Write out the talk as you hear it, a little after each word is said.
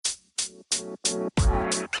Yo,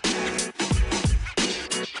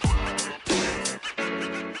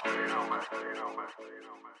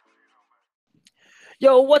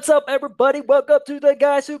 what's up, everybody? Welcome to the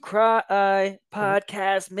Guys Who Cry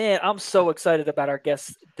podcast. Man, I'm so excited about our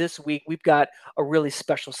guests this week. We've got a really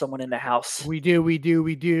special someone in the house. We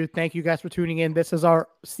do. Thank you guys for tuning in. This is our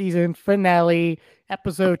season finale,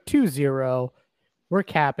 episode 20. We're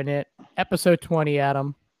capping it. Episode 20,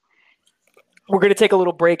 Adam. We're going to take a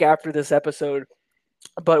little break after this episode,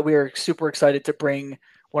 but we're super excited to bring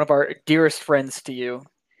one of our dearest friends to you.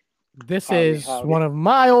 This is one of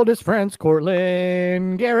my oldest friends,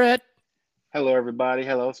 Cortland Garrett. Hello, everybody.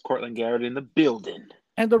 Hello, it's Cortland Garrett in the building.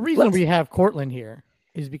 And the reason we have Cortland here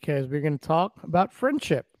is because we're going to talk about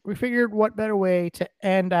friendship. We figured what better way to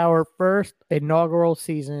end our first inaugural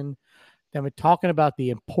season than with talking about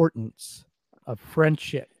the importance of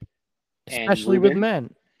friendship, especially with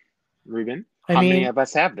men. Ruben, how many of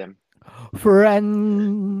us have them?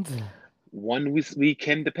 Friends. One we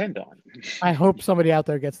can depend on. I hope somebody out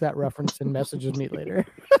there gets that reference and messages me later.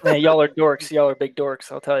 Man, y'all are dorks. Y'all are big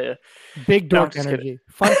dorks, I'll tell you. Big dork energy.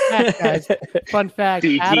 Fun fact, guys. Fun fact.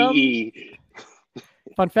 Adam,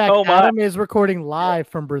 Adam is recording live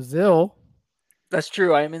from Brazil. That's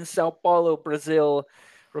true. I am in Sao Paulo, Brazil,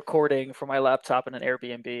 recording from my laptop in an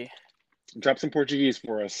Airbnb. Drop some Portuguese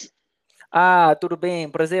for us. Tudo bem.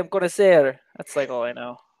 Prazer em conhecer. That's like all I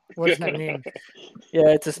know. What does that mean? Yeah,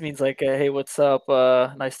 it just means like, hey, what's up?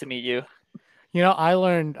 Nice to meet you. You know, I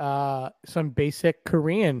learned some basic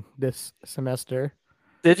Korean this semester.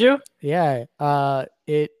 Did you? Yeah.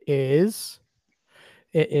 It is.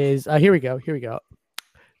 Here we go.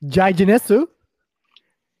 Jai Jinesu.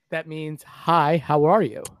 That means hi. How are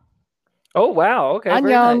you? Oh wow. Okay.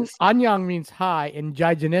 Annyeong. Nice. Annyeong means hi, and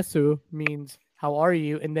Jai Jinesu means how are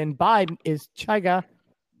you, and then Biden is Chaiga.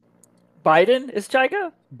 Biden is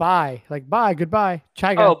Chaiga? Bye. Like bye, goodbye.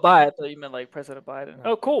 Chaiga. Oh, bye. I thought you meant like President Biden.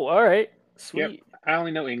 Oh, cool. All right. Sweet. Yep. I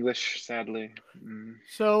only know English, sadly.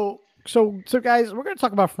 So guys, we're going to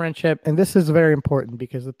talk about friendship, and this is very important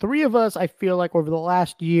because the three of us, I feel like over the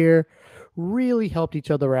last year, really helped each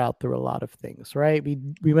other out through a lot of things, right?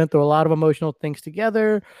 We went through a lot of emotional things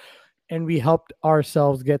together, and we helped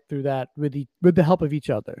ourselves get through that with the help of each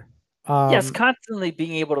other. Yes, constantly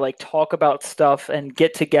being able to like talk about stuff and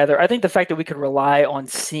get together. I think the fact that we could rely on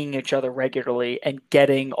seeing each other regularly and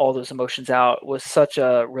getting all those emotions out was such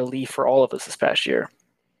a relief for all of us this past year.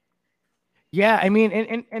 Yeah, I mean,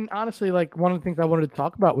 and honestly, like one of the things I wanted to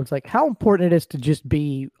talk about was like how important it is to just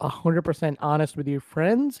be 100% honest with your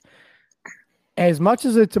friends. As much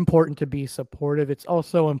as it's important to be supportive, it's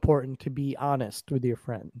also important to be honest with your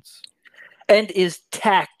friends. And is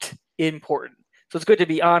tact important? So it's good to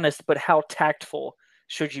be honest, but how tactful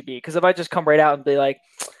should you be? Because if I just come right out and be like,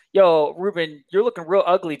 yo, Ruben, you're looking real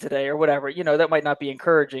ugly today or whatever, that might not be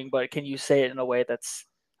encouraging, but can you say it in a way that's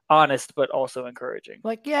honest, but also encouraging?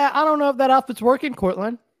 Like, yeah, I don't know if that outfit's working,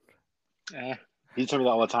 Cortland. You tell me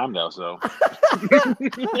that all the time, though, so.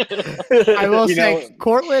 I will say,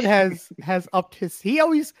 Cortland has upped he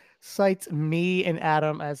always cites me and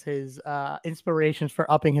Adam as his inspirations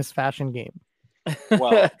for upping his fashion game.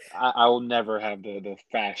 Well, I will never have the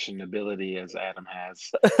fashion ability as Adam has.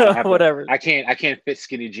 Whatever. I can't fit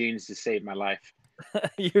skinny jeans to save my life.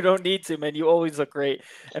 You don't need to, man. You always look great.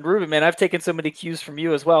 And Ruben, man, I've taken so many cues from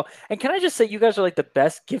you as well. And can I just say, you guys are like the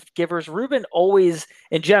best gift givers. Ruben always,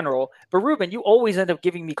 in general, but Ruben, you always end up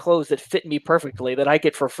giving me clothes that fit me perfectly, that I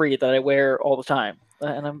get for free, that I wear all the time.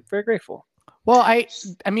 And I'm very grateful. Well, I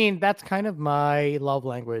mean, that's kind of my love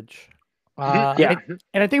language. Yeah.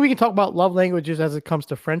 And I think we can talk about love languages as it comes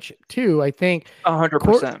to friendship too. I think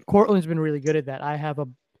 100%. Cortland's been really good at that. I have a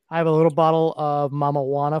little bottle of Mama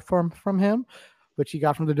Juana from him, which he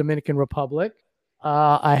got from the Dominican Republic.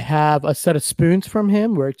 I have a set of spoons from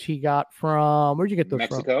him, which he got from, where'd you get those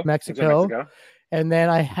from? Mexico. And then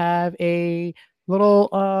I have a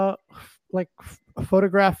little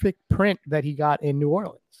photographic print that he got in New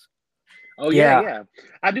Orleans. Oh, yeah.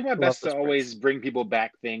 I do my best to always bring people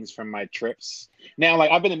back things from my trips. Now, like,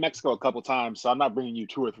 I've been in Mexico a couple times, so I'm not bringing you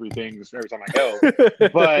 2 or 3 things every time I go.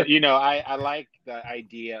 But, I like the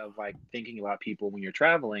idea of, like, thinking about people when you're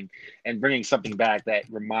traveling and bringing something back that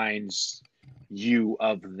reminds you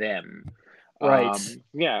of them. Right.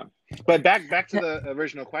 Yeah. But back to the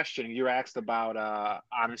original question, you were asked about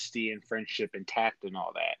honesty and friendship and tact and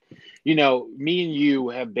all that. Me and you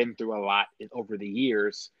have been through a lot over the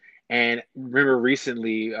years. And remember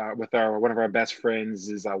recently with one of our best friends'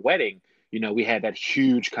 wedding, we had that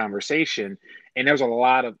huge conversation, and there was a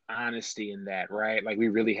lot of honesty in that, right? Like we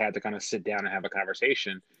really had to kind of sit down and have a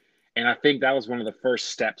conversation. And I think that was one of the first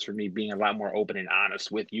steps for me being a lot more open and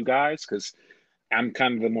honest with you guys, because I'm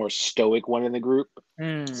kind of the more stoic one in the group.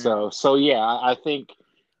 Mm. So yeah, I think,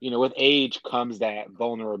 with age comes that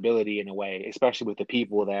vulnerability in a way, especially with the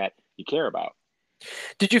people that you care about.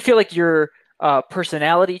 Did you feel like your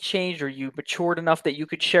personality changed, or you matured enough that you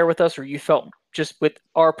could share with us, or you felt just with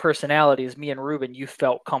our personalities, me and Ruben, you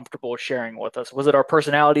felt comfortable sharing with us? Was it our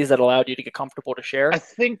personalities that allowed you to get comfortable to I share?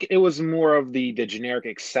 think it was more of the generic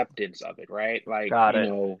acceptance of it, right? Like, Got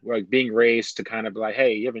it. like being raised to kind of be like,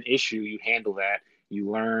 hey, you have an issue, you handle that, you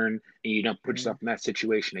learn, and you don't put Mm. yourself in that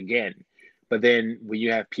situation again. But then when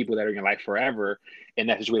you have people that are in your life forever and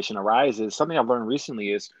that situation arises, something I've learned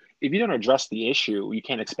recently is if you don't address the issue, you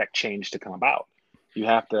can't expect change to come about. You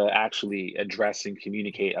have to actually address and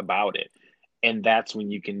communicate about it. And that's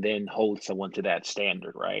when you can then hold someone to that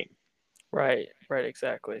standard, right? Right, right,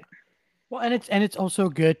 exactly. Well, and it's also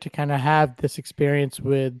good to kind of have this experience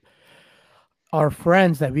with our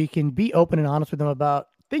friends that we can be open and honest with them about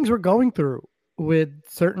things we're going through with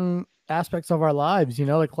certain aspects of our lives.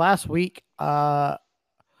 Like last week,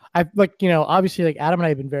 I've like, obviously like Adam and I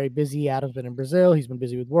have been very busy. Adam's been in Brazil. He's been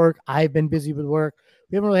busy with work. I've been busy with work.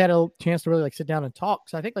 We haven't really had a chance to really like sit down and talk.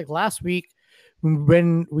 So I think like last week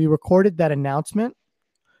when we recorded that announcement,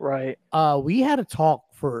 Right. we had a talk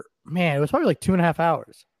for, man, it was probably like 2.5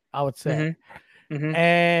 hours, I would say. Mm-hmm. Mm-hmm.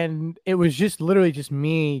 And it was just literally just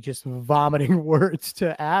me just vomiting words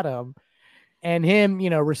to Adam and him,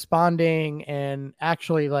 responding and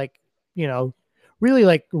actually like, really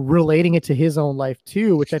like relating it to his own life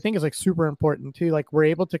too, which I think is like super important too. Like we're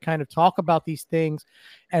able to kind of talk about these things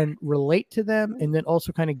and relate to them, and then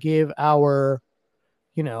also kind of give our,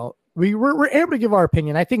 we're able to give our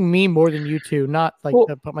opinion. I think me more than you two, not like Well,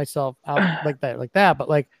 to put myself out like that, but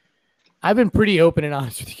like I've been pretty open and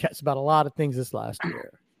honest with you guys about a lot of things this last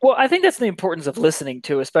year. well, I think that's the importance of listening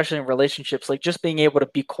to, especially in relationships, like just being able to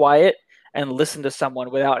be quiet and listen to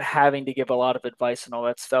someone without having to give a lot of advice and all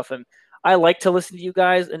that stuff. And I like to listen to you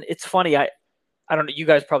guys, and it's funny. I don't know. You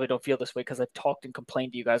guys probably don't feel this way because I've talked and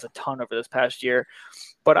complained to you guys a ton over this past year.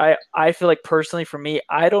 But I feel like personally for me,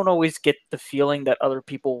 I don't always get the feeling that other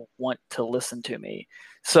people want to listen to me.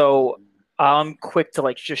 So I'm quick to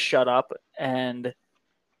like just shut up. And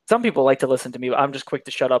some people like to listen to me, but I'm just quick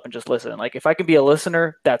to shut up and just listen. Like if I can be a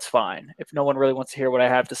listener, that's fine. If no one really wants to hear what I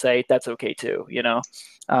have to say, that's okay too,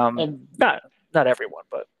 And Not everyone,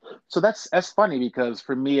 but so that's funny because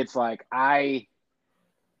for me, it's like a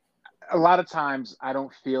lot of times I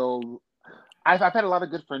don't feel I've had a lot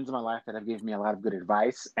of good friends in my life that have given me a lot of good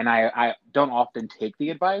advice, and I don't often take the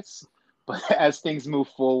advice. But as things move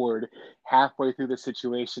forward, halfway through the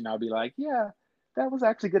situation, I'll be like, yeah, that was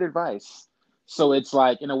actually good advice. So it's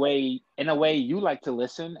like in a way, you like to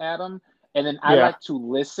listen, Adam, and then I yeah. like to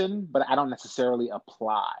listen, but I don't necessarily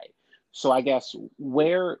apply. So I guess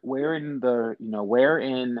where in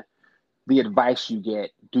the advice you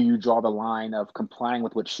get do you draw the line of complying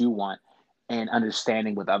with what you want and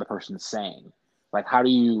understanding what the other person is saying? Like how do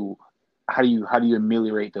you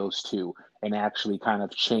ameliorate those two and actually kind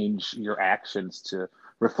of change your actions to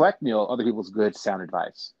reflect other people's good sound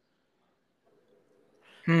advice?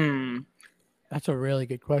 Hmm. That's a really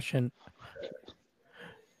good question.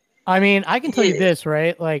 I mean, I can tell you Yeah. this,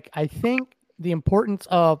 right? Like, I think the importance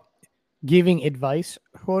of giving advice,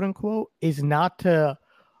 quote unquote, is not to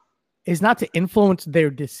influence their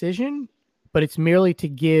decision, but it's merely to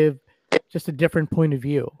give just a different point of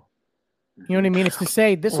view. You know what I mean? It's to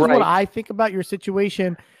say, this is what Right. I think about your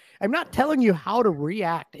situation. I'm not telling you how to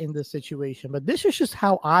react in this situation, but this is just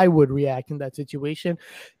how I would react in that situation.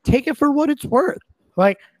 Take it for what it's worth.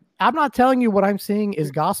 Like, I'm not telling you what I'm saying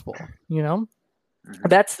is gospel.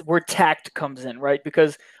 That's where tact comes in, right?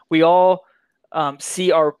 Because we all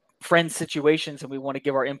see our friends' situations and we want to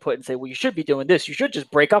give our input and say, well, you should be doing this. You should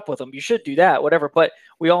just break up with them. You should do that, whatever. But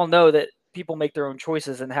we all know that people make their own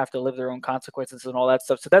choices and have to live their own consequences and all that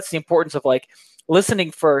stuff. So that's the importance of like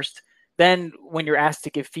listening first. Then when you're asked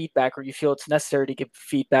to give feedback or you feel it's necessary to give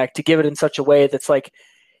feedback, to give it in such a way that's like,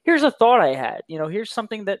 here's a thought I had, here's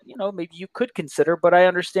something that, maybe you could consider, but I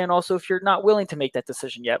understand also if you're not willing to make that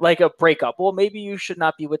decision yet, like a breakup, well, maybe you should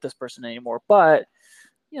not be with this person anymore. But,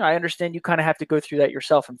 I understand you kind of have to go through that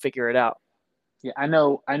yourself and figure it out. Yeah, I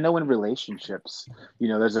know in relationships,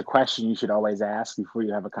 there's a question you should always ask before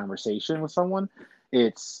you have a conversation with someone.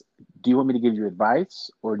 It's, do you want me to give you advice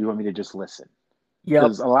or do you want me to just listen? Yep.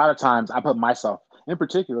 Because a lot of times I put myself in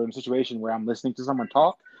particular in a situation where I'm listening to someone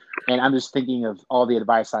talk and I'm just thinking of all the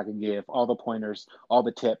advice I can give, all the pointers, all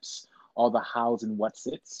the tips, all the hows and what's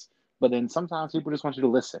its. But then sometimes people just want you to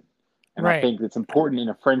listen. And I Right. think it's important in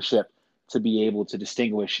a friendship to be able to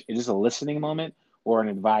distinguish, is this a listening moment or an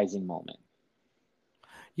advising moment.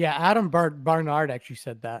 Yeah, Adam Barnard actually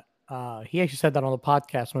said that. He actually said that on the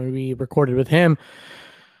podcast when we recorded with him.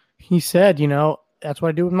 He said, that's what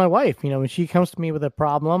I do with my wife. When she comes to me with a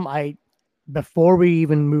problem, before we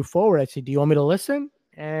even move forward, I say, do you want me to listen?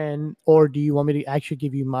 Or do you want me to actually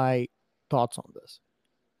give you my thoughts on this?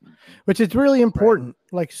 Which is really important,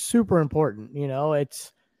 like super important.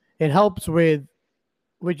 It helps with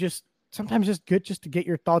just sometimes just good just to get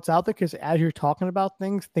your thoughts out there, because as you're talking about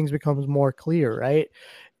things becomes more clear, right?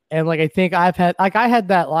 And like I think I had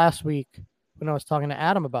that last week when I was talking to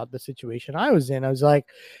Adam about the situation I was in. I was like,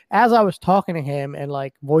 as I was talking to him and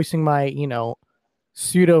like voicing my,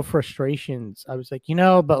 pseudo frustrations, I was like,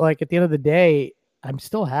 but like at the end of the day, I'm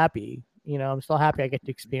still happy. I'm still happy I get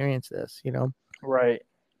to experience this, Right.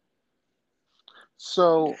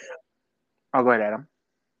 So, I'll go ahead, Adam.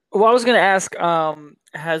 Well, I was going to ask,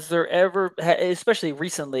 has there ever, especially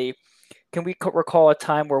recently, can we recall a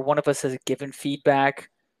time where one of us has given feedback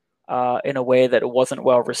in a way that it wasn't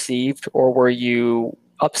well received, or where you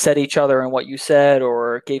upset each other in what you said,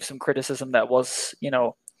 or gave some criticism that was,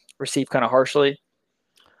 received kind of harshly?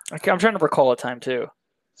 I'm trying to recall a time too.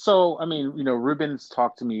 So, I mean, Ruben's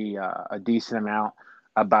talked to me a decent amount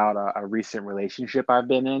about a recent relationship I've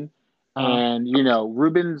been in. And,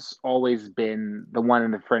 Ruben's always been the one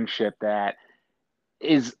in the friendship that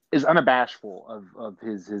is unabashful of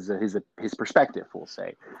his perspective, we'll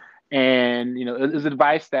say. And, it was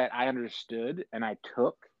advice that I understood and I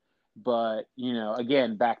took. But,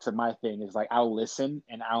 again, back to my thing is like, I'll listen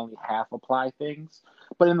and I only half apply things.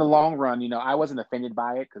 But in the long run, I wasn't offended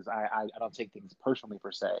by it because I don't take things personally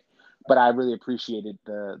per se. But I really appreciated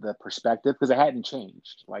the perspective because it hadn't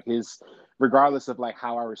changed. Like regardless of like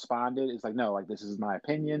how I responded, it's like, no, like this is my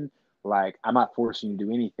opinion. Like I'm not forcing you to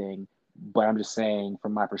do anything, but I'm just saying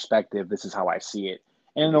from my perspective, this is how I see it.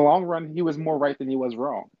 And in the long run, he was more right than he was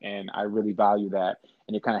wrong. And I really value that.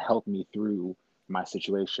 And it kind of helped me through my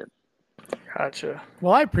situation. Gotcha.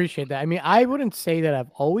 Well, I appreciate that. I mean, I wouldn't say that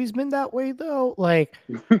I've always been that way, though. Like,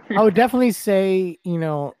 I would definitely say,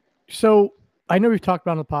 so I know we've talked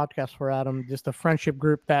about on the podcast for Adam, just a friendship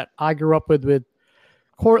group that I grew up with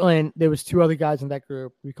Cortland. There was 2 other guys in that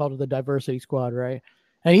group. We called it the Diversity Squad, right?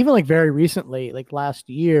 And even like very recently, like last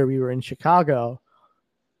year, we were in Chicago.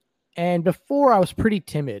 And before I was pretty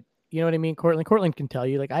timid. You know what I mean? Cortland can tell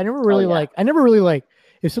you, like, I never really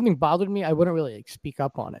if something bothered me, I wouldn't really like speak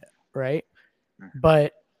up on it. Right.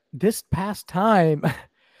 But this past time,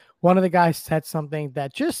 one of the guys said something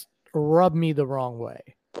that just rubbed me the wrong way.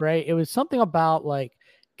 Right. It was something about like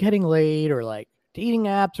getting laid or like dating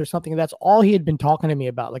apps or something. That's all he had been talking to me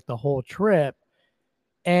about like the whole trip.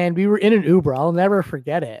 And we were in an Uber. I'll never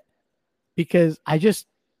forget it because I just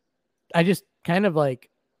kind of like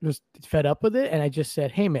was fed up with it. And I just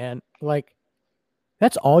said, hey, man, like,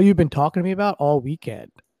 that's all you've been talking to me about all weekend.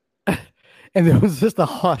 And there was just a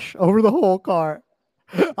hush over the whole car.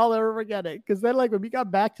 I'll never forget it. Because then, like, when we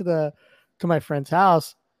got back to my friend's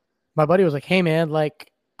house, my buddy was like, hey, man,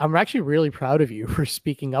 like, I'm actually really proud of you for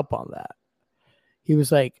speaking up on that. He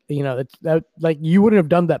was like, like, you wouldn't have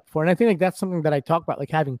done that before. And I think like that's something that I talk about,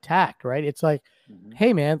 like having tact, right? It's like,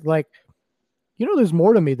 hey, man, like, there's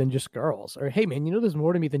more to me than just girls. Or, hey, man, there's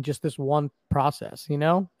more to me than just this one process, I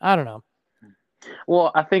don't know.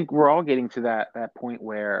 Well, I think we're all getting to that point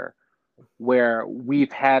where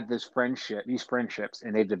we've had these friendships,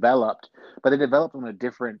 and they've developed, but they developed on a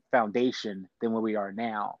different foundation than where we are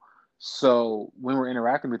now. So when we're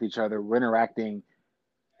interacting with each other, we're interacting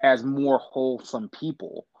as more wholesome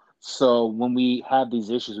people. So when we have these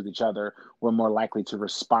issues with each other, we're more likely to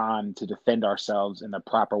respond to defend ourselves in the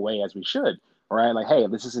proper way as we should, right? Like, hey,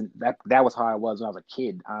 this isn't that was how I was when I was a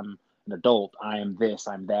kid. I'm an adult. I am this,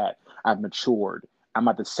 I'm that. I've matured. I'm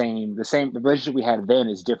not the same. The relationship we had then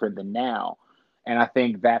is different than now. And I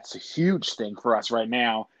think that's a huge thing for us right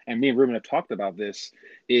now. And me and Ruben have talked about this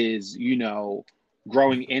is,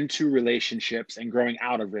 growing into relationships and growing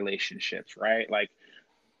out of relationships, right? Like,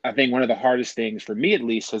 I think one of the hardest things for me, at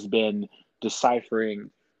least, has been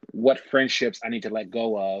deciphering what friendships I need to let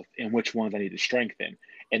go of and which ones I need to strengthen.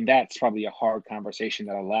 And that's probably a hard conversation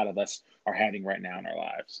that a lot of us are having right now in our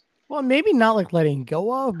lives. Well, maybe not like letting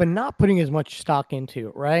go of, but not putting as much stock into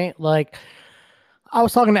it, right? Like, I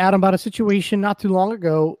was talking to Adam about a situation not too long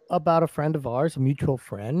ago about a friend of ours, a mutual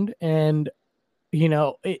friend. And,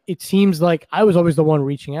 it seems like I was always the one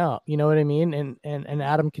reaching out. You know what I mean? And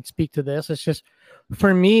Adam could speak to this. It's just,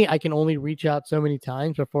 for me, I can only reach out so many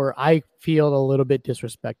times before I feel a little bit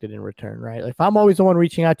disrespected in return, right? If I'm always the one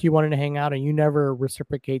reaching out to you, wanting to hang out, and you never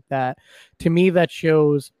reciprocate that, to me, that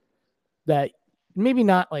shows that maybe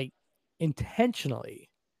not like intentionally,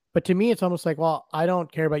 But to me, it's almost like, well, I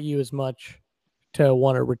don't care about you as much to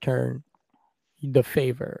want to return the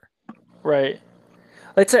favor. Right.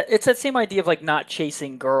 It's that same idea of like not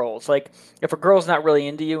chasing girls. Like if a girl's not really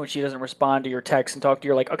into you and she doesn't respond to your text and talk to you,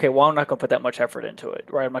 you're like, okay, well, I'm not going to put that much effort into it,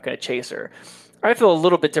 right? I'm not going to chase her. I feel a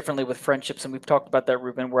little bit differently with friendships, and we've talked about that,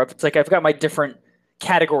 Ruben, where it's like I've got my different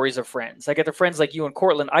categories of friends. I get the friends like you and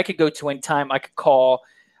Cortland I could go to anytime. I could call.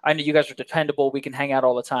 I know you guys are dependable. We can hang out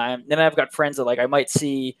all the time. Then I've got friends that like I might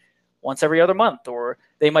see once every other month, or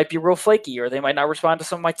they might be real flaky, or they might not respond to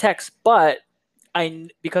some of my texts. But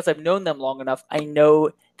because I've known them long enough, I know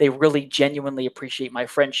they really genuinely appreciate my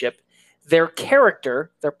friendship. Their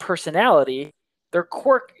character, their personality, their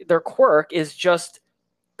quirk is just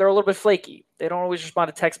they're a little bit flaky. They don't always respond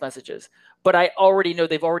to text messages. But I already know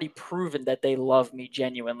they've already proven that they love me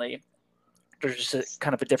genuinely. They're just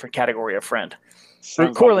kind of a different category of friend.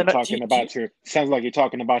 Sounds like you're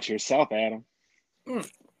talking about yourself, Adam.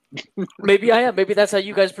 Maybe I am. Maybe that's how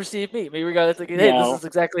you guys perceive me. Maybe we got to think, hey, this is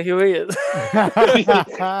exactly who he is.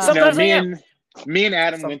 Sometimes me and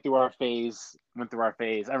Adam went through our phase.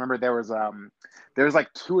 I remember there was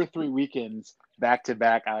like 2 or 3 weekends back to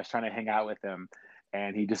back. I was trying to hang out with him,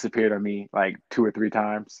 and he disappeared on me like 2 or 3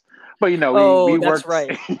 times. But we that's worked.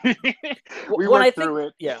 Right. we worked through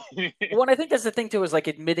it. Yeah. Well, I think that's the thing too, is like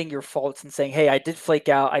admitting your faults and saying, hey, I did flake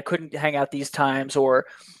out. I couldn't hang out these times,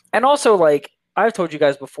 and also like I've told you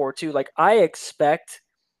guys before too, like I expect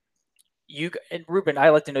you, and Ruben,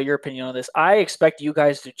 I'd like to know your opinion on this. I expect you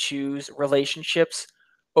guys to choose relationships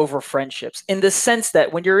over friendships, in the sense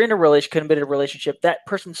that when you're in a committed relationship, that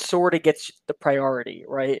person sort of gets the priority,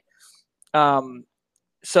 right?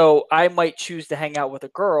 So I might choose to hang out with a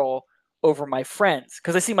girl over my friends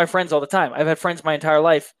because I see my friends all the time. I've had friends my entire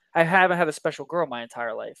life. I haven't had a special girl my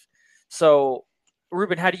entire life. So,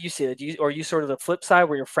 Ruben, how do you see that? Are you sort of the flip side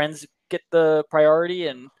where your friends get the priority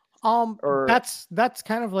and that's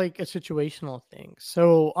kind of like a situational thing.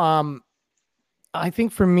 So I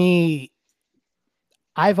think for me,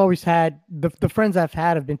 I've always had the friends I've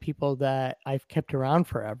had have been people that I've kept around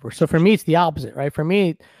forever. So for me, it's the opposite, right? For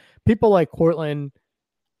me, people like Cortland,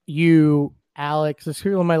 you, Alex, there's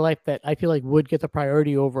people in my life that I feel like would get the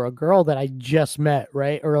priority over a girl that I just met,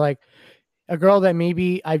 right? Or like a girl that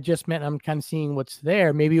maybe I've just met and I'm kind of seeing what's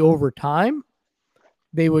there. Maybe over time,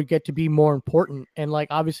 they would get to be more important. And like,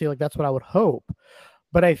 obviously, like that's what I would hope.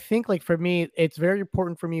 But I think like for me, it's very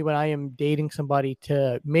important for me when I am dating somebody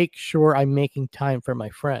to make sure I'm making time for my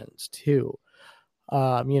friends too.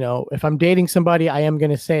 If I'm dating somebody, I am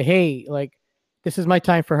going to say, hey, like, this is my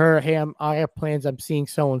time for her. Hey, I have plans. I'm seeing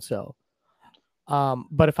so-and-so.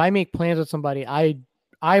 But if I make plans with somebody, I'm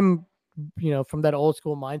from that old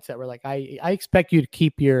school mindset where like, I expect you to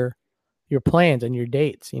keep your plans and your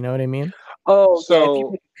dates. You know what I mean? Oh,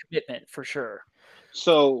 so commitment for sure.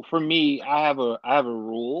 So for me, I have a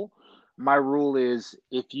rule. My rule is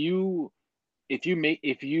if you give me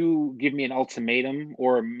an ultimatum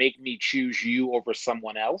or make me choose you over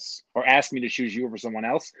someone else, or ask me to choose you over someone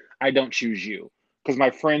else, I don't choose you, because my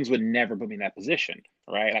friends would never put me in that position,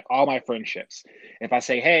 right? Like all my friendships, if I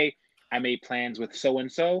say, hey, I made plans with so and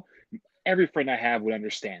so, every friend I have would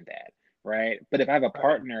understand that, right? But if I have a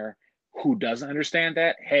partner who doesn't understand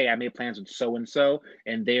that, hey, I made plans with so and so,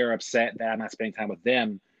 and they are upset that I'm not spending time with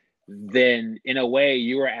them, then in a way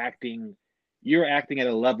you're acting at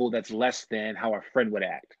a level that's less than how a friend would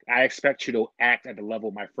act. I expect you to act at the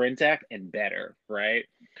level my friends act and better, right?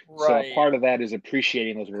 So a part of that is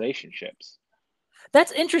appreciating those relationships.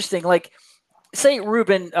 That's interesting. Like, say,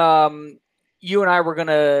 Ruben, you and I were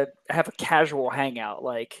gonna have a casual hangout.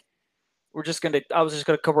 Like, I was just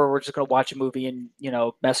gonna come over. We're just gonna watch a movie and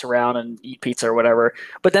mess around and eat pizza or whatever.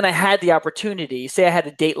 But then I had the opportunity. Say I had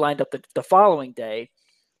a date lined up the following day,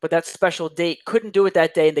 but that special date couldn't do it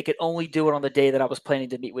that day, and they could only do it on the day that I was planning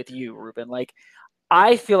to meet with you, Ruben. Like,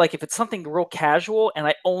 I feel like if it's something real casual and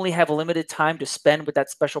I only have a limited time to spend with that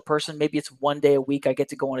special person, maybe it's one day a week I get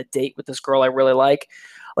to go on a date with this girl I really like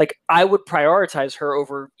I would prioritize her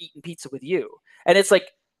over eating pizza with you. And it's like,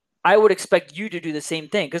 I would expect you to do the same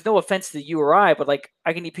thing, because no offense to you or I, but like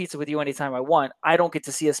I can eat pizza with you anytime I want. I don't get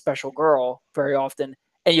to see a special girl very often,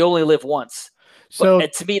 and you only live once. So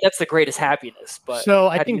to me, that's the greatest happiness. But so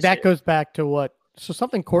I think that goes back to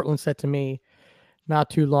something Cortland said to me not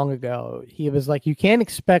too long ago. He was like, you can't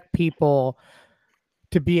expect people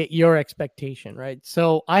to be at your expectation, right?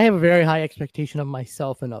 So I have a very high expectation of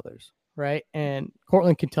myself and others, right? And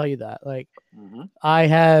Cortland can tell you that. Like,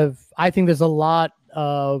 I think there's a lot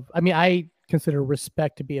of, I consider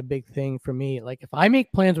respect to be a big thing for me. Like, if I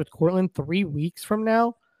make plans with Cortland 3 weeks from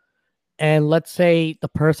now, and let's say the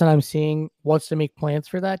person I'm seeing wants to make plans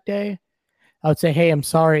for that day, I would say, hey, I'm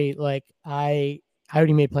sorry, like I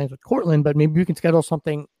already made plans with Cortland, but maybe we can schedule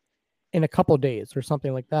something in a couple of days or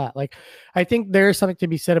something like that. Like, I think there's something to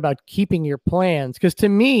be said about keeping your plans, because to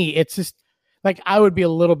me, it's just like I would be a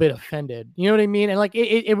little bit offended. You know what I mean? And like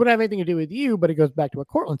it wouldn't have anything to do with you, but it goes back to what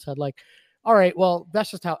Cortland said. Like, all right, well,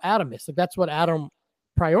 that's just how Adam is. Like, that's what Adam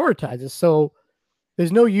prioritizes. So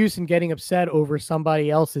there's no use in getting upset over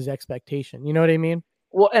somebody else's expectation. You know what I mean?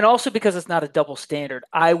 Well, and also because it's not a double standard,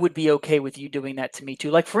 I would be okay with you doing that to me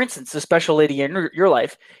too. Like, for instance, the special lady in your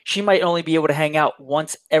life, she might only be able to hang out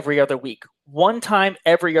once every other week, one time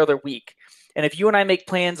every other week. And if you and I make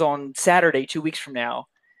plans on Saturday, 2 weeks from now,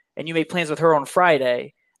 and you make plans with her on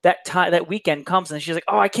Friday, that weekend comes and she's like,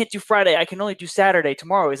 "Oh, I can't do Friday. I can only do Saturday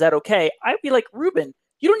tomorrow. Is that okay?" I'd be like, "Ruben,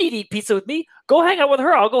 you don't need to eat pizza with me. Go hang out with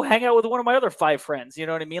her. I'll go hang out with one of my other 5 friends." You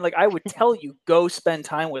know what I mean? Like, I would tell you, go spend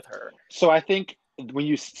time with her. So I think when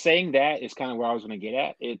you saying that is kind of where I was going to get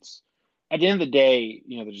at. It's at the end of the day,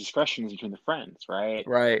 the discretion is between the friends, right?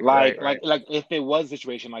 Right, Like, right, like, right. like if it was a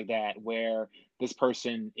situation like that where this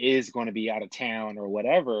person is going to be out of town or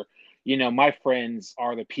whatever, my friends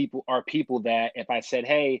are people that if I said,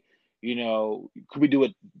 hey, could we do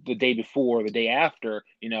it the day before, the day after,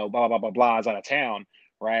 blah blah blah blah is out of town,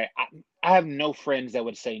 right? I have no friends that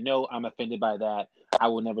would say no. I'm offended by that. I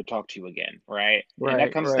will never talk to you again, right? And that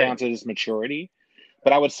Right, comes right. down to this maturity.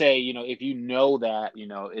 But I would say, if you know that,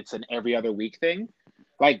 it's an every other week thing,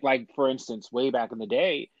 like for instance, way back in the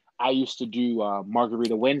day, I used to do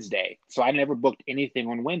Margarita Wednesday, so I never booked anything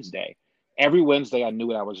on Wednesday. Every Wednesday, I knew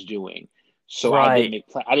what I was doing, so Right.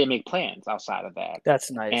 I didn't make plans outside of that. That's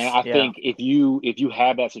And nice. I Yeah. think if you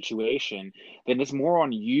have that situation, then it's more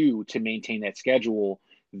on you to maintain that schedule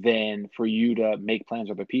than for you to make plans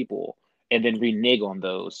with other people and then renege on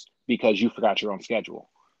those because you forgot your own schedule.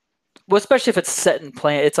 Well, especially if it's set in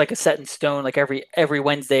plan, it's like a set in stone. Like every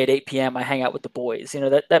Wednesday at 8 p.m., I hang out with the boys.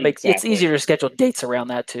 That makes it's Exactly. easier to schedule dates around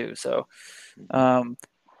that too. So, um,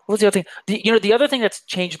 what was the other thing? The other thing that's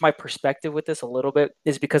changed my perspective with this a little bit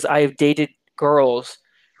is because I have dated girls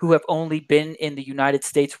who have only been in the United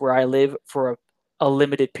States where I live for a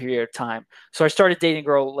limited period of time. So I started dating a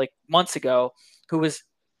girl like months ago who was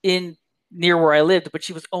in near where I lived, but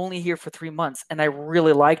she was only here for 3 months, and I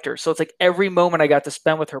really liked her. So it's like every moment I got to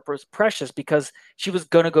spend with her was precious because she was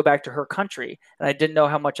going to go back to her country, and I didn't know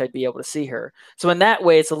how much I'd be able to see her. So in that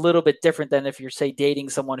way, it's a little bit different than if you're, say, dating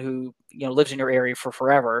someone who lives in your area for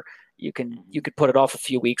forever. You could put it off a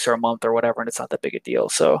few weeks or a month or whatever, and it's not that big a deal.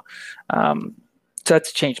 Um, so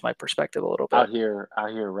that's changed my perspective a little bit. Out here,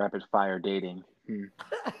 rapid fire dating.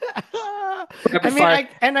 I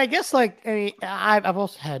mean, I guess like I've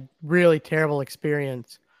also had really terrible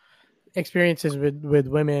experiences with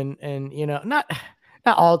women, and not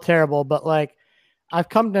all terrible, but like I've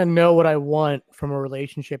come to know what I want from a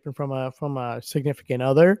relationship and from a significant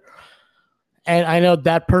other. And I know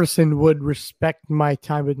that person would respect my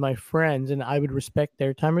time with my friends, and I would respect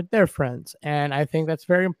their time with their friends. And I think that's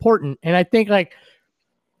very important. And I think, like,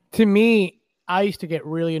 to me, I used to get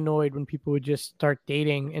really annoyed when people would just start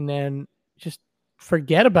dating and then just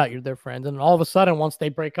forget about their friends. And all of a sudden, once they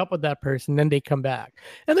break up with that person, then they come back.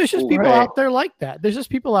 And there's just people Right. out there like that. There's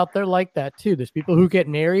just people out there like that too. There's people who get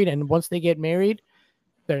married, and once they get married,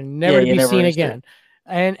 they're never Yeah, to you be never seen understood.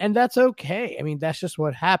 again. And that's okay. I mean, that's just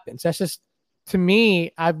what happens. That's just, to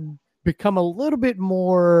me, I've become a little bit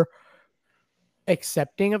more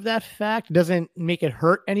accepting of that fact. It doesn't make it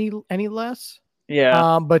hurt any less.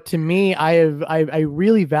 Yeah. But to me, I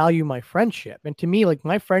really value my friendship, and to me, like,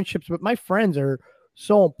 my friendships with my friends are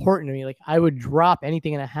so important to me. Like, I would drop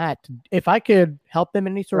anything in a hat if I could help them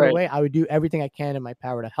in any sort of Right. way. I would do everything I can in my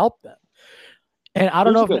power to help them. And I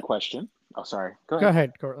don't Here's know a if good question. Oh, sorry. Go go ahead.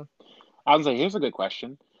 ahead, Cortland. I was like, here's a good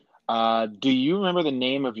question. Do you remember the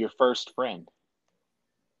name of your first friend?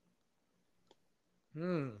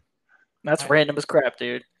 That's I, random as crap,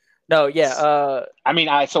 dude. No, yeah. I mean,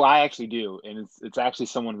 I actually do, and it's actually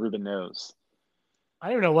someone Ruben knows.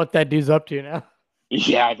 I don't know what that dude's up to now.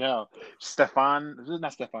 Yeah, I know. Stefan, was it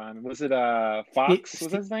not Stefan? Was it Fox?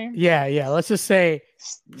 Was his name? Yeah. Let's just say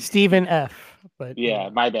Stephen F. But Yeah,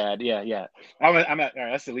 my bad. Yeah. I'm at. All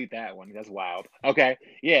right, let's delete that one. That's wild. Okay.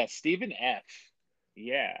 Yeah, Stephen F.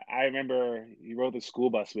 Yeah, I remember he rode the school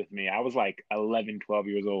bus with me. I was like 11, 12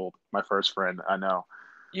 years old. My first friend, I know.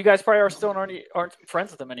 you guys probably are still aren't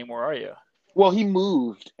friends with them anymore, are you? Well, he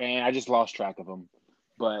moved, and I just lost track of him.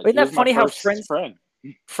 But Isn't he that was my funny how first friends friend.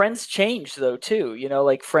 friends change though too?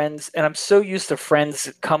 Like friends, and I'm so used to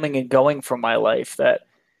friends coming and going from my life that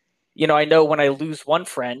I know when I lose one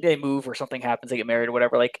friend, they move or something happens, they get married or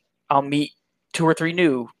whatever. Like I'll meet two or three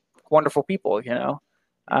new wonderful people.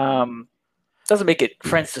 Mhm. doesn't make it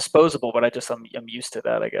friends disposable, but I'm used to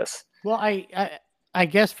that, I guess. Well, I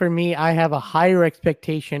guess for me, I have a higher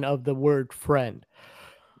expectation of the word friend.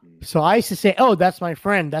 So I used to say, "Oh, that's my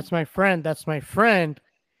friend. That's my friend. That's my friend."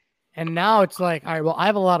 And now it's like, all right, well, I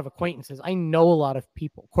have a lot of acquaintances. I know a lot of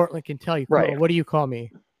people. Cortland can tell you. Right. What do you call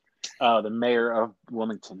me? The mayor of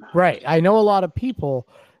Wilmington. Right. I know a lot of people,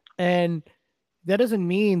 and that doesn't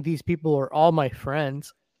mean these people are all my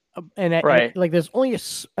friends. And like, there's only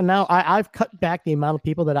now I've cut back the amount of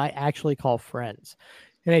people that I actually call friends.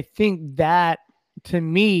 And I think that, to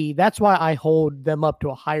me, that's why I hold them up to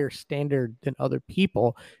a higher standard than other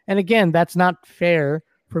people. And again, that's not fair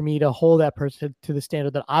for me to hold that person to the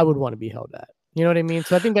standard that I would want to be held at. You know what I mean?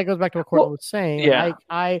 So I think that goes back to what Cortland was saying. Yeah.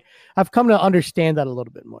 I've come to understand that a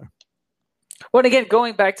little bit more. Well, and again,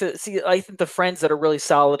 going back to I think the friends that are really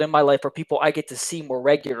solid in my life are people I get to see more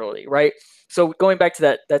regularly, right? So going back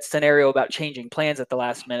to that scenario about changing plans at the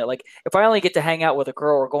last minute, like if I only get to hang out with a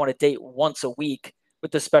girl or go on a date once a week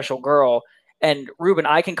with this special girl, and Ruben,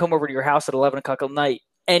 I can come over to your house at 11 o'clock at night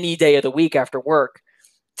any day of the week after work.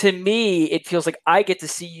 To me, it feels like I get to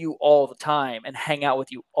see you all the time and hang out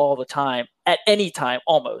with you all the time at any time,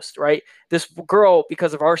 almost, right? This girl,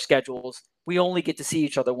 because of our schedules, we only get to see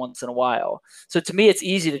each other once in a while. So to me, it's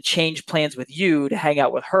easy to change plans with you to hang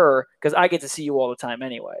out with her because I get to see you all the time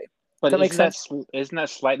anyway. But isn't that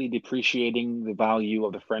slightly depreciating the value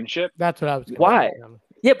of the friendship? That's what I was. Why?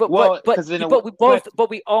 Yeah, but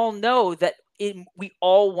we all know that we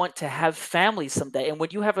all want to have families someday, and when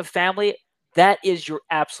you have a family, that is your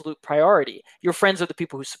absolute priority. Your friends are the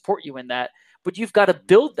people who support you in that, but you've got to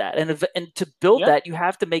build that, and to build that, you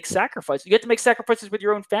have to make sacrifices. You have to make sacrifices with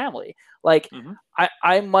your own family. Like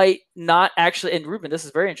I might not actually, and Ruben, this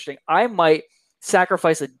is very interesting. I might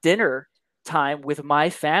sacrifice a dinner time with my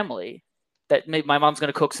family that my mom's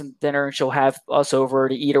going to cook some dinner and she'll have us over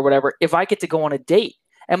to eat or whatever if I get to go on a date.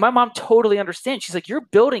 And my mom totally understands. She's like, you're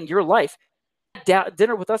building your life.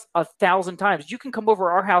 Dinner with us 1,000 times. You can come over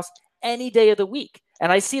to our house any day of the week.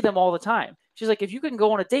 And I see them all the time. She's like, if you can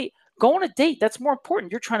go on a date, go on a date. That's more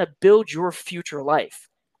important. You're trying to build your future life.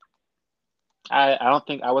 I don't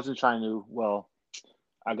think I wasn't trying to, well,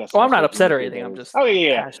 I guess. Oh, I'm not upset or anything. I'm just. Oh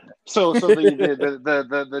yeah. So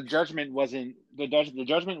the judgment wasn't the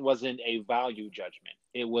judgment wasn't a value judgment.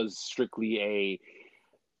 It was strictly a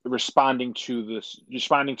responding to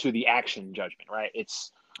the action judgment. Right.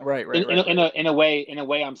 It's right. In a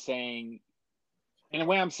way, I'm saying. In a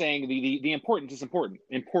way, I'm saying the importance is important.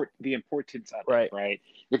 The importance of it, right?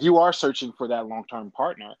 If you are searching for that long-term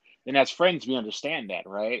partner, then as friends, we understand that,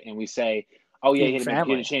 right? And we say, oh yeah, he had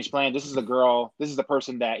a change plan. This is the girl. This is the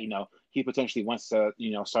person that he potentially wants to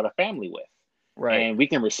start a family with, right? And we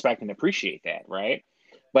can respect and appreciate that, right?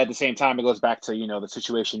 But at the same time, it goes back to the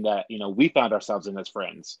situation that we found ourselves in as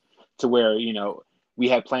friends, to where we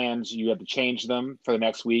had plans. You had to change them for the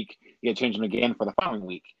next week. You had to change them again for the following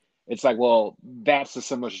week. It's like, well, that's a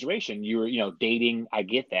similar situation. You were, dating. I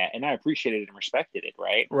get that, and I appreciated it and respected it,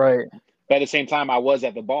 right? Right. But at the same time, I was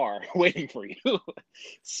at the bar waiting for you.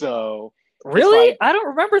 So really, I don't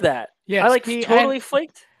remember that. Yeah, I totally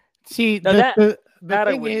flaked. See, the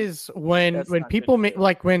thing is when people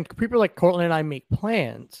make when people like Cortland and I make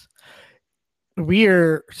plans, we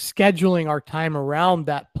are scheduling our time around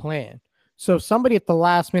that plan. So if somebody at the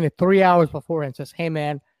last minute, 3 hours beforehand, says, "Hey,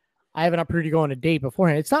 man, I have an opportunity to go on a date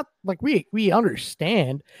beforehand." It's not like we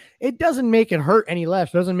understand. It doesn't make it hurt any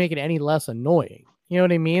less. It doesn't make it any less annoying. You know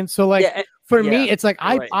what I mean? So for me, it's like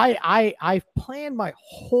I planned my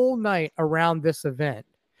whole night around this event.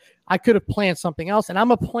 I could have planned something else, and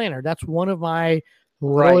I'm a planner. That's one of my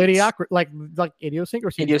little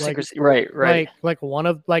idiosyncrasies. Idiosyncrasy, right. Like one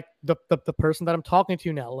of the person that I'm talking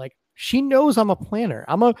to now. Like, she knows I'm a planner.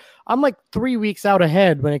 I'm like 3 weeks out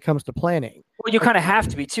ahead when it comes to planning. Well, you kind of have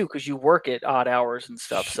to be too, because you work at odd hours and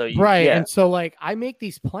stuff. So and so like I make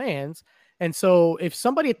these plans, and so if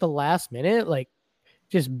somebody at the last minute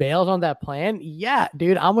just bails on that plan, yeah,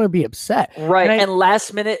 dude, I'm gonna be upset. Right, and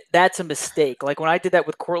last minute, that's a mistake. Like when I did that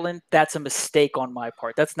with Cortland, that's a mistake on my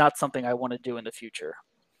part. That's not something I want to do in the future.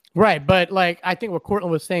 Right, but I think what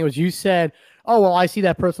Cortland was saying was, you said, "Oh well, I see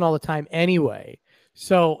that person all the time anyway."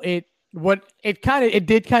 So it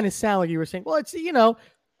did kind of sound like you were saying, well,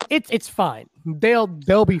 it's fine. They'll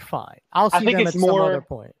be fine. I'll see them at some other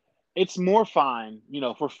point. It's more fine,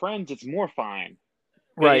 for friends. It's more fine,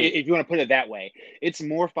 right? If you want to put it that way, it's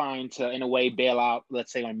more fine to, in a way, bail out,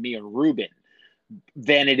 let's say, on me or Ruben,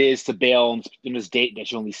 than it is to bail on this date that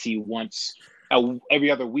you only see once every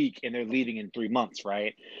other week, and they're leaving in 3 months,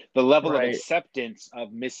 right? The level of acceptance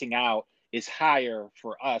of missing out is higher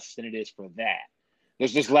for us than it is for that.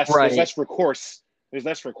 There's less recourse There's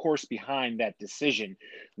less recourse behind that decision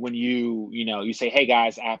when you say, hey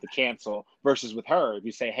guys, I have to cancel, versus with her, if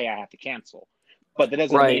you say, hey, I have to cancel. But that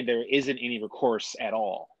doesn't mean there isn't any recourse at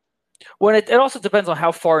all. Well, it also depends on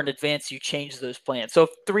how far in advance you change those plans. So if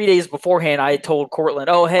 3 days beforehand, I had told Cortland,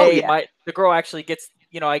 oh, hey, the girl actually gets,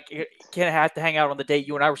 I can't have to hang out on the day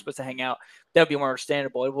you and I were supposed to hang out. That would be more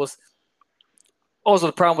understandable. It was also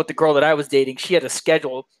the problem with the girl that I was dating. She had a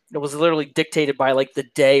schedule. It was literally dictated by like the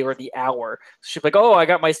day or the hour. So she'd be like, oh, I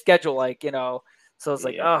got my schedule. Like, so I was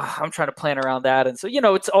like, oh, I'm trying to plan around that. And so,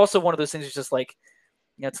 it's also one of those things. It's just like,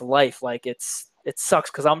 it's life. Like it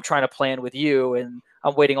sucks because I'm trying to plan with you and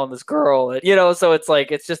I'm waiting on this girl, and, so it's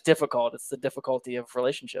like, it's just difficult. It's the difficulty of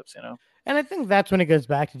relationships, And I think that's when it goes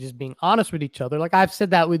back to just being honest with each other. Like I've said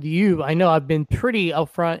that with you. I know I've been pretty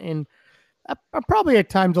upfront and I'm probably at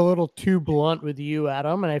times a little too blunt with you,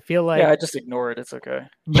 Adam. And I feel like, I just ignore it. It's okay.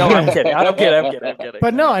 No, I'm kidding. I'm kidding.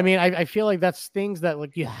 But no, I mean, I feel like that's things that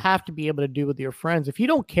like you have to be able to do with your friends. If you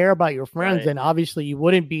don't care about your friends, then obviously you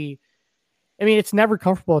wouldn't be. I mean, it's never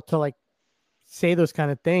comfortable to like say those kind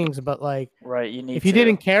of things, but like, if you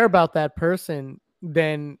didn't care about that person,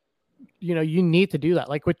 then, you need to do that.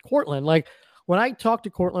 Like with Cortland, like when I talked to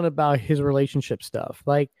Cortland about his relationship stuff,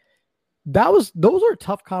 like those are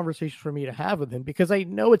tough conversations for me to have with him because I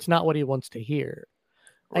know it's not what he wants to hear.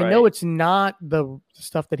 I know it's not the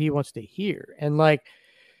stuff that he wants to hear. And like,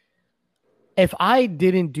 if I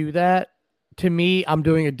didn't do that, to me, I'm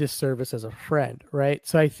doing a disservice as a friend. Right.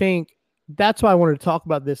 So I think that's why I wanted to talk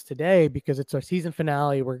about this today, because it's our season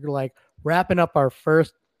finale. We're like wrapping up our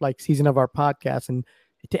first like season of our podcast, and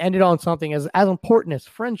to end it on something as important as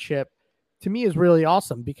friendship to me is really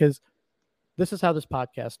awesome, because this is how this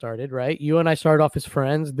podcast started, right? You and I started off as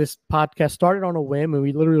friends. This podcast started on a whim, and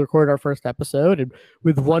we literally recorded our first episode and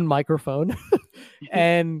with one microphone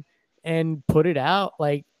and put it out,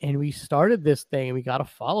 like, and we started this thing and we got a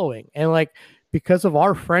following. And like, because of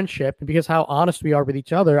our friendship and because how honest we are with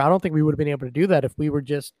each other, I don't think we would have been able to do that if we were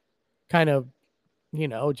just kind of,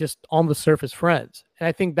 just on the surface friends. And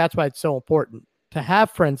I think that's why it's so important to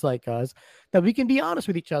have friends like us, that we can be honest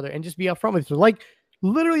with each other and just be upfront with each other. Like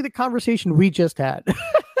literally the conversation we just had.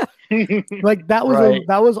 Like that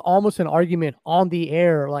was almost an argument on the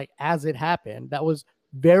air, like as it happened. That was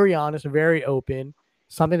very honest, very open,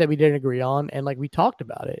 something that we didn't agree on, and like we talked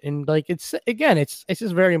about it. And like it's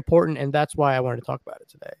just very important, and that's why I wanted to talk about it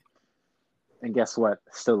today. And guess what?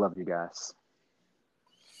 Still love you guys.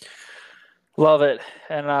 Love it.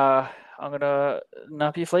 And I'm gonna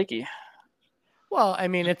not be flaky. Well, I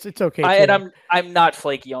mean, it's okay. And I'm not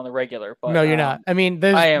flaky on the regular. But, no, you're not. I mean,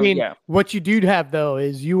 what you do have though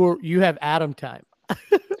is you have Adam time.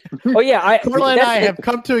 Oh yeah, Cortland and I have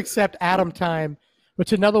come to accept Adam time,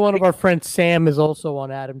 which another one of our friends, Sam, is also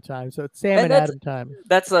on Adam time. So it's Sam and Adam time.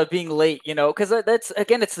 That's being late, because that's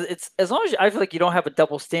again, it's as long as I feel like you don't have a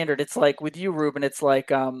double standard. It's like with you, Ruben. It's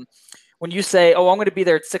like when you say, "Oh, I'm going to be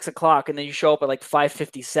there at 6:00," and then you show up at like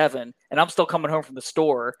 5:57, and I'm still coming home from the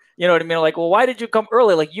store. You know what I mean? Like, well, why did you come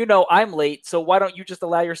early? Like, I'm late, so why don't you just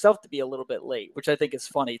allow yourself to be a little bit late? Which I think is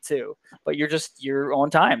funny too. But you're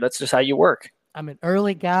on time. That's just how you work. I'm an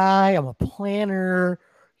early guy. I'm a planner.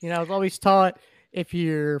 I was always taught if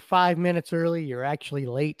you're 5 minutes early, you're actually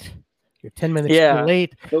late. You're 10 minutes too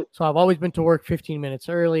late. So I've always been to work 15 minutes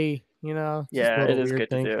early. Yeah, it is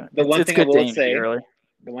good to do. The one thing I will say.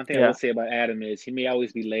 The one thing I will say about Adam is he may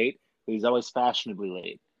always be late, but he's always fashionably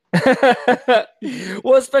late.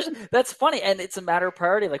 Well, especially that's funny, and it's a matter of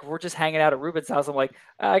priority. Like we're just hanging out at Ruben's house. I'm like,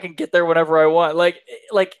 I can get there whenever I want. Like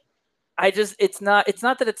it's not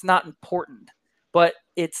that it's not important, but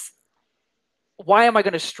it's why am I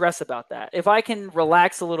going to stress about that? If I can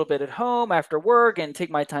relax a little bit at home after work and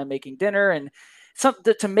take my time making dinner and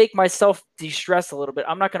something to make myself de-stress a little bit,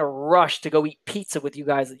 I'm not going to rush to go eat pizza with you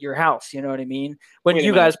guys at your house. You know what I mean? When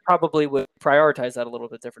you guys probably would prioritize that a little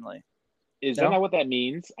bit differently. Is that not what that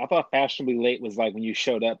means? I thought fashionably late was like when you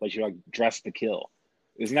showed up, but you're like dressed to kill.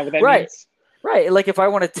 Isn't that what that means? Right. Like if I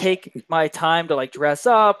want to take my time to like dress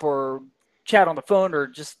up or chat on the phone or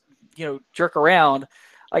just, jerk around,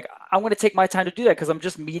 like I'm going to take my time to do that because I'm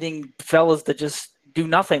just meeting fellas that just do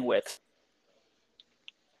nothing with.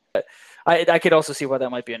 But I could also see why that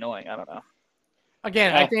might be annoying. I don't know.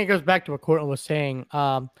 Again, I think it goes back to what Cortland was saying.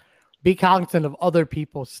 Be cognizant of other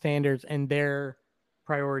people's standards and their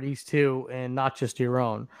priorities too, and not just your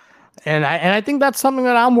own. And I think that's something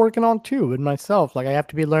that I'm working on too with myself. Like I have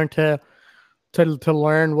to be learned to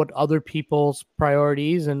learn what other people's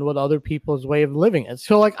priorities and what other people's way of living is.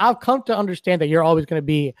 So like I've come to understand that you're always going to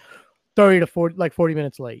be 30 to 40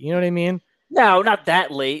 minutes late. You know what I mean? No, not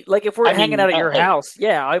that late. Like if we're hanging out at your house,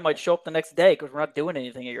 yeah, I might show up the next day because we're not doing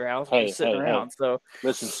anything at your house. We're just sitting around. So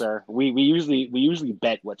listen, sir, we usually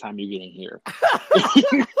bet what time you're getting here.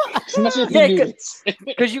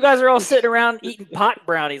 Because you guys are all sitting around eating pot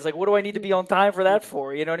brownies. Like, what do I need to be on time for that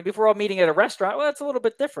for? You know, and if we're all meeting at a restaurant, well, that's a little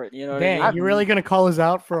bit different. You know, Dang, you really gonna call us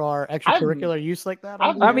out for our extracurricular use like that?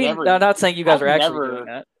 I'm not saying you guys are actually doing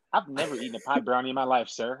that. I've never eaten a pot brownie in my life,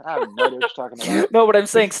 sir. I have no idea what you're talking about. No, but I'm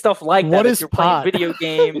saying stuff like that. What if is you're pot? playing video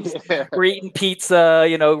games, we're eating pizza,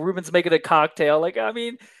 you know, Ruben's making a cocktail. Like, I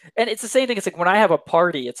mean, and it's the same thing. It's like when I have a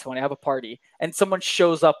party, it's funny. I have a party and someone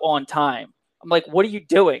shows up on time. I'm like, what are you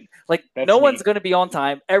doing? Like, one's going to be on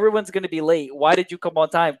time. Everyone's going to be late. Why did you come on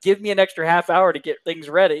time? Give me an extra half hour to get things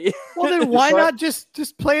ready. Well, then why not just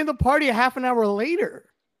plan the party a half an hour later?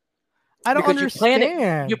 I don't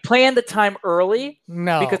understand. You plan the time early,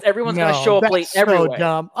 because everyone's going to show up late everywhere. So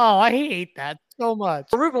dumb. Oh, I hate that so much.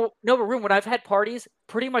 But Ruben, when I've had parties,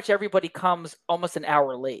 pretty much everybody comes almost an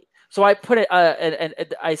hour late. So I put it,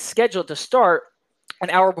 I scheduled to start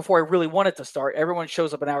an hour before I really wanted to start. Everyone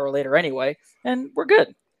shows up an hour later anyway, and we're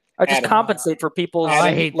good. I just compensate for people's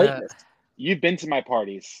lateness. You've been to my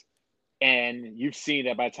parties, and you've seen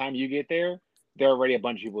that by the time you get there, there are already a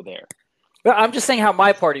bunch of people there. But I'm just saying how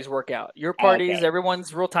my parties work out. Your parties,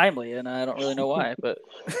 everyone's real timely, and I don't really know why. But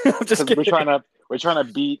I'm just kidding. We're trying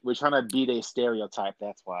to beat a stereotype.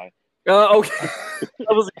 That's why. Okay.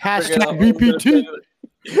 Hashtag BPT.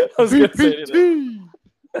 BPT.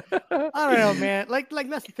 I don't know, man. Like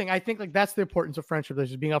that's the thing. I think like that's the importance of friendship. There's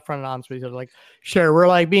just being upfront and honest with each other. Like, sure, we're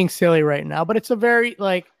like being silly right now, but it's a very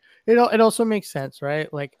like it also makes sense,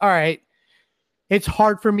 right? Like, all right. It's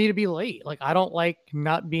hard for me to be late. Like, I don't like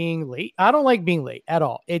not being late. I don't like being late at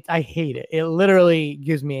all. I hate it. It literally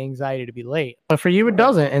gives me anxiety to be late. But for you, it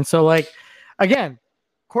doesn't. And so, like, again,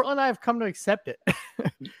 Cortland and I have come to accept it.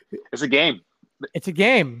 It's a game. It's a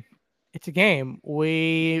game. It's a game.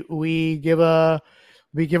 We give a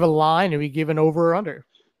line and we give an over or under.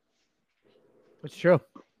 It's true.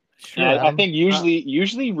 Yeah, I think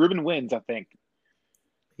usually Ruben wins. I think.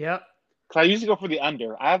 Yep. I usually go for the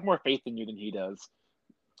under. I have more faith in you than he does.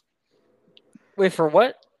 Wait, for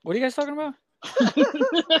what? What are you guys talking about?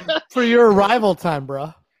 For your arrival time,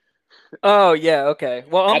 bro. Oh yeah, okay.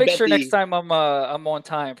 Well, I'll make sure next time I'm on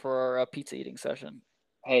time for our pizza eating session.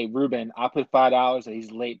 Hey, Ruben, I'll put $5 that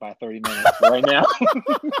he's late by 30 minutes right now.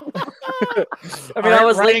 I mean, I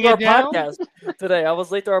was late to our podcast today. I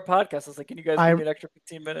was late to our podcast. I was like, can you guys give me an extra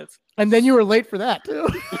 15 minutes? And then you were late for that, too.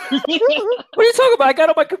 What are you talking about? I got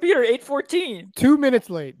on my computer 8:14. 2 minutes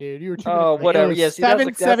late, dude. You were 2 minutes late. Whatever. Yes.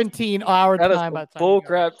 7:17 hour time. That is bull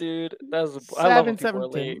crap, dude. That was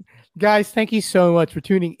 7:17. Guys, thank you so much for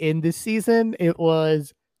tuning in this season. It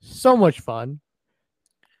was so much fun.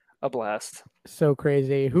 A blast. So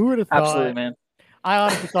crazy. Who would have thought? Absolutely, man. I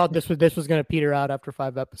honestly thought this was going to peter out after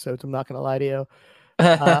 5 episodes. I'm not going to lie to you.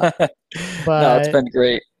 But no, it's been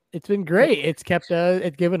great. It's been great. It's kept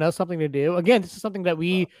it's given us something to do. Again, this is something that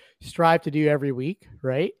we strive to do every week,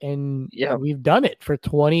 right? And we've done it for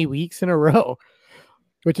 20 weeks in a row,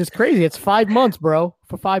 which is crazy. It's 5 months, bro.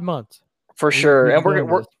 For 5 months. For sure. And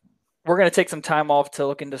we're going to take some time off to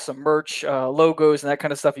look into some merch, logos, and that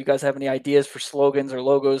kind of stuff. You guys have any ideas for slogans or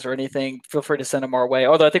logos or anything, feel free to send them our way.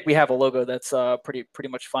 Although I think we have a logo that's pretty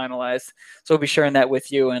much finalized. So we'll be sharing that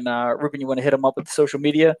with you. And Ruben, you want to hit them up with the social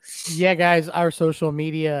media? Yeah, guys, our social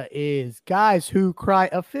media is Guys Who Cry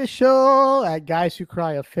Official at Guys Who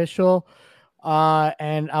Cry Official.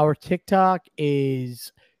 And our TikTok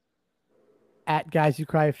is at Guys Who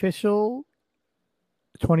Cry Official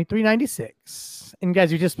 2396. And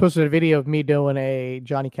guys, we just posted a video of me doing a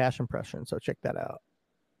Johnny Cash impression, so check that out.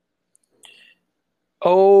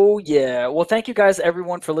 Oh yeah. Well, thank you guys,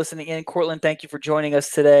 everyone, for listening in. Cortland, thank you for joining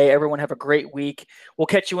us today. Everyone have a great week. We'll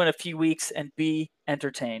catch you in a few weeks and be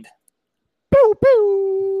entertained. Pew, pew.